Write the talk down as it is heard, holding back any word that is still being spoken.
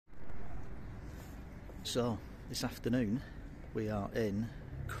So this afternoon we are in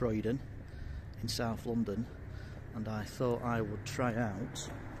Croydon in South London, and I thought I would try out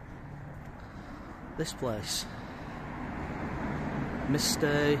this place,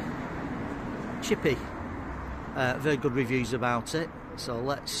 Mr. Chippy. Very good reviews about it, so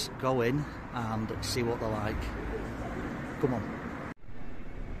let's go in and see what they're like. Come on.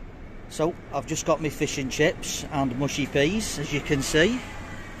 So I've just got my fish and chips and mushy peas, as you can see.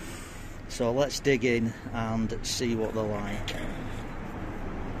 So let's dig in and see what they're like.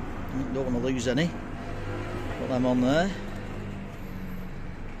 Don't want to lose any. Put them on there.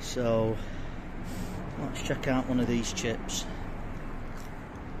 So let's check out one of these chips.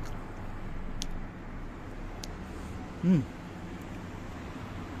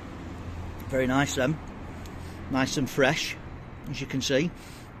 Very nice them. Nice and fresh, as you can see.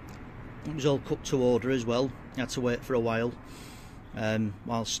 It was all cooked to order as well. You had to wait for a while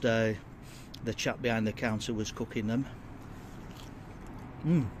whilst the chap behind the counter was cooking them.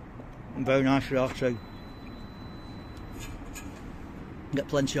 Very nice they are too. Get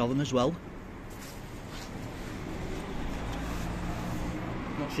plenty of them as well.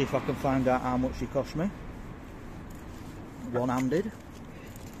 Let's see if I can find out how much they cost me. One-handed.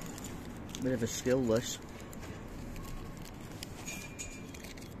 Bit of a skill this.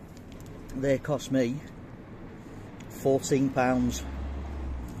 They cost me £14.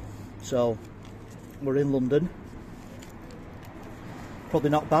 So we're in London. Probably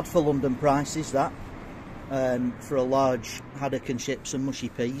not bad for London prices, that, for a large haddock and chips and mushy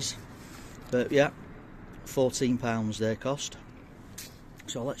peas. But yeah, £14 they cost.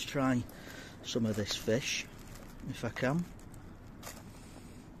 So let's try some of this fish if I can.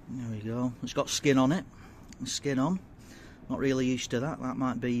 There we go. It's got skin on it. Skin on. Not really used to that. That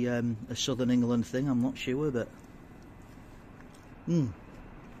might be a Southern England thing, I'm not sure, but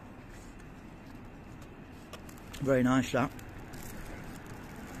very nice that.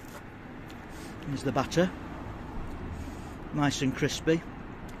 Here's the batter. Nice and crispy.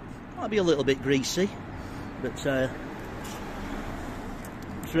 Might be a little bit greasy, but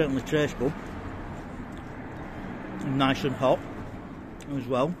certainly tasteful. And nice and hot as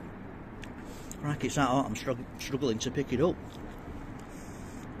well. Right, it's that hot, I'm struggling to pick it up.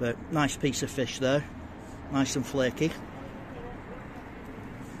 But nice piece of fish there, nice and flaky.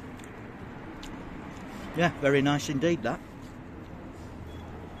 Yeah, very nice indeed that.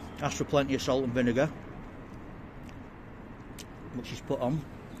 Asked for plenty of salt and vinegar, which is put on.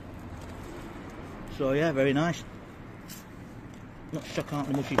 So yeah, very nice. Let's check out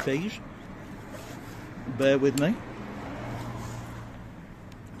the mushy peas. Bear with me.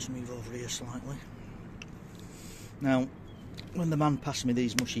 Let's move over here slightly. Now, when the man passed me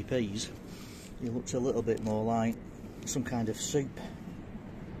these mushy peas, he looked a little bit more like some kind of soup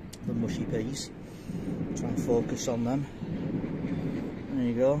than mushy peas. Try and focus on them. There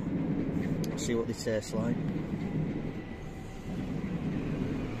you go. Let's see what they taste like.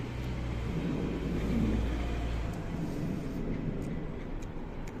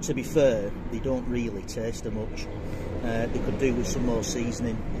 To be fair, they don't really taste that much. They could do with some more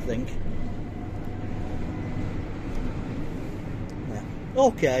seasoning, I think. Yeah.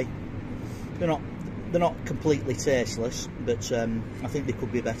 Okay. They're not completely tasteless, but I think they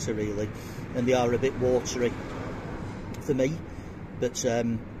could be better really. And they are a bit watery for me. But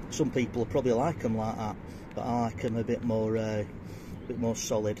some people probably like them like that. But I like them a bit more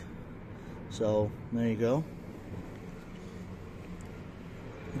solid. So there you go.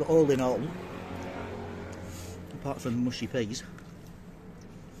 But all in all, apart from the mushy peas,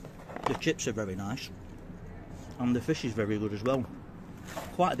 the chips are very nice, and the fish is very good as well.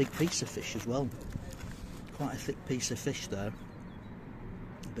 Quite a big piece of fish as well. Quite a thick piece of fish there.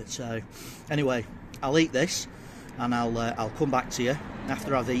 But anyway, I'll eat this, and I'll come back to you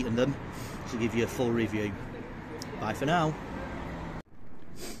after I've eaten them to give you a full review. Bye for now.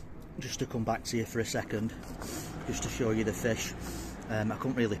 Just to come back to you for a second, just to show you the fish. I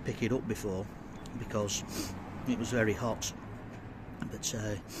couldn't really pick it up before because it was very hot, but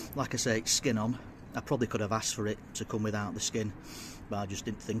like I say, it's skin on. I probably could have asked for it to come without the skin, but I just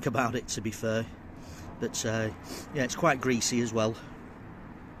didn't think about it, to be fair. But yeah, it's quite greasy as well,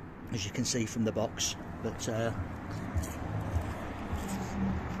 as you can see from the box. But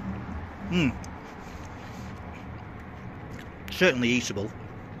certainly eatable.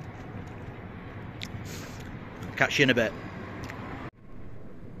 Catch you in a bit.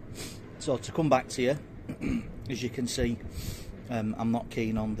 So to come back to you, as you can see, I'm not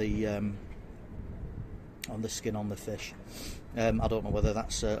keen on the skin on the fish. I don't know whether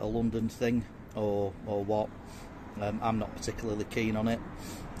that's a London thing or what. I'm not particularly keen on it.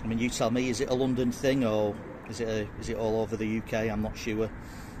 I mean, you tell me, is it a London thing or is it all over the UK? I'm not sure,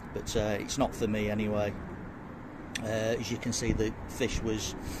 but it's not for me anyway. As you can see, the fish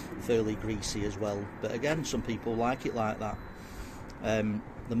was fairly greasy as well, but again, some people like it like that.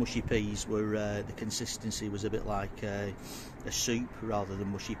 The mushy peas were, the consistency was a bit like a soup rather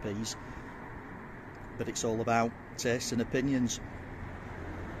than mushy peas, but it's all about taste and opinions.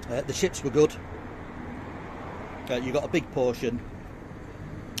 The chips were good. You got a big portion,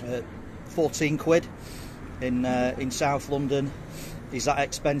 14 quid in South London. Is that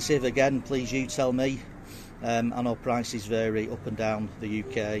expensive? Again, please you tell me. I know prices vary up and down the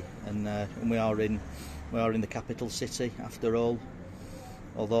UK, and we are in the capital city after all.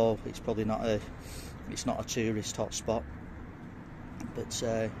 Although it's probably not a tourist hotspot. But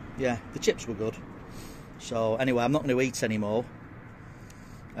yeah, the chips were good. So anyway, I'm not going to eat anymore.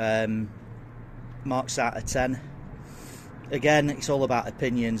 Marks out of 10. Again, it's all about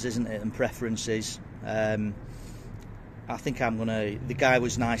opinions, isn't it, and preferences. I think the guy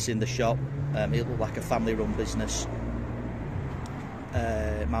was nice in the shop. It looked like a family-run business.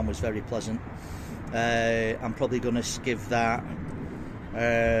 Man was very pleasant. I'm probably going to give that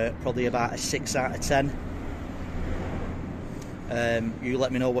probably about a 6 out of 10. You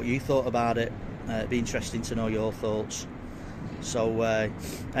let me know what you thought about it. It'd be interesting to know your thoughts. So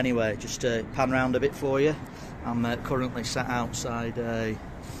anyway, just to pan around a bit for you, I'm currently sat outside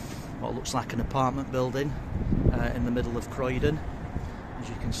what looks like an apartment building in the middle of Croydon. As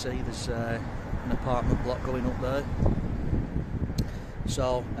you can see, there's an apartment block going up there.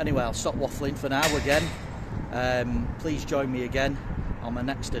 So anyway, I'll stop waffling for now again. Please join me again on my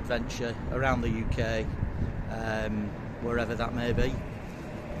next adventure around the UK, wherever that may be.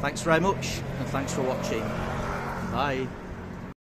 Thanks very much, and thanks for watching. Bye.